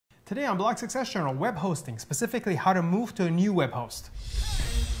Today on Blog Success Journal, web hosting, specifically how to move to a new web host.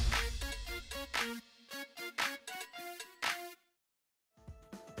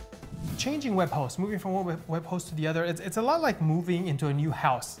 Changing web hosts, moving from one web host to the other, it's a lot like moving into a new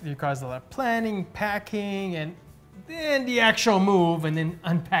house. It requires a lot of planning, packing, and then the actual move, and then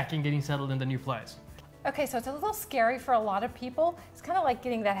unpacking, getting settled in the new place. Okay, so it's a little scary for a lot of people. It's kind of like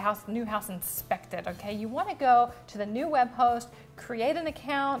getting that new house inspected, okay? You want to go to the new web host, create an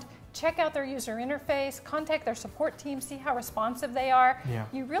account, check out their user interface, contact their support team, see how responsive they are. Yeah.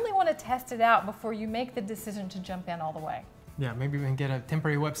 You really want to test it out before you make the decision to jump in all the way. Yeah, maybe we can get a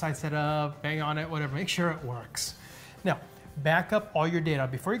temporary website set up, bang on it, whatever, make sure it works. Now, back up all your data.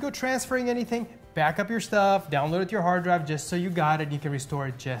 Before you go transferring anything, back up your stuff, download it to your hard drive just so you got it and you can restore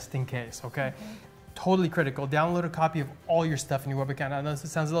it just in case, okay? Totally critical. Download a copy of all your stuff in your web account. I know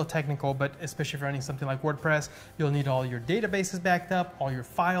this sounds a little technical, but especially if you're running something like WordPress, you'll need all your databases backed up, all your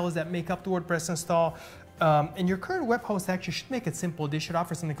files that make up the WordPress install. And your current web host actually should make it simple. They should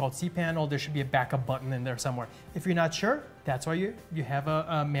offer something called cPanel. There should be a backup button in there somewhere. If you're not sure, that's why you have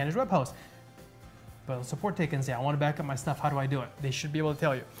a managed web host. But support take and say, I want to back up my stuff. How do I do it? They should be able to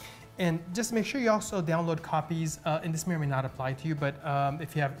tell you. And just make sure you also download copies, and this may or may not apply to you, but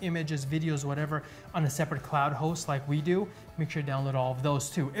if you have images, videos, whatever, on a separate cloud host like we do, make sure you download all of those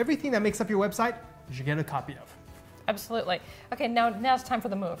too. Everything that makes up your website, you should get a copy of. Absolutely. Okay, now it's time for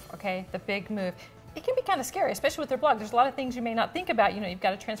the move, okay? The big move. It can be kind of scary, especially with their blog. There's a lot of things you may not think about. You know, you've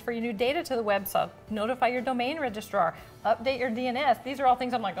got to transfer your new data to the website, notify your domain registrar, update your DNS. These are all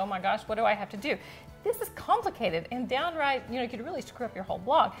things I'm like, oh my gosh, what do I have to do? This is complicated and downright, you could really screw up your whole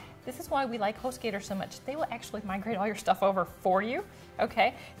blog. This is why we like HostGator so much. They will actually migrate all your stuff over for you,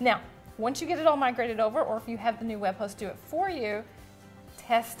 okay? Now, once you get it all migrated over, or if you have the new web host do it for you,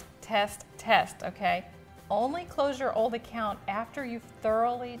 test, test, test, okay? Only close your old account after you've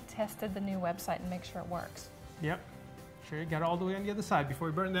thoroughly tested the new website and make sure it works. Yep. Sure you got it all the way on the other side before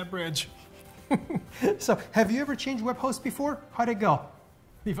we burn that bridge. So, have you ever changed web hosts before? How'd it go?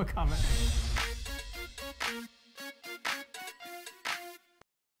 Leave a comment.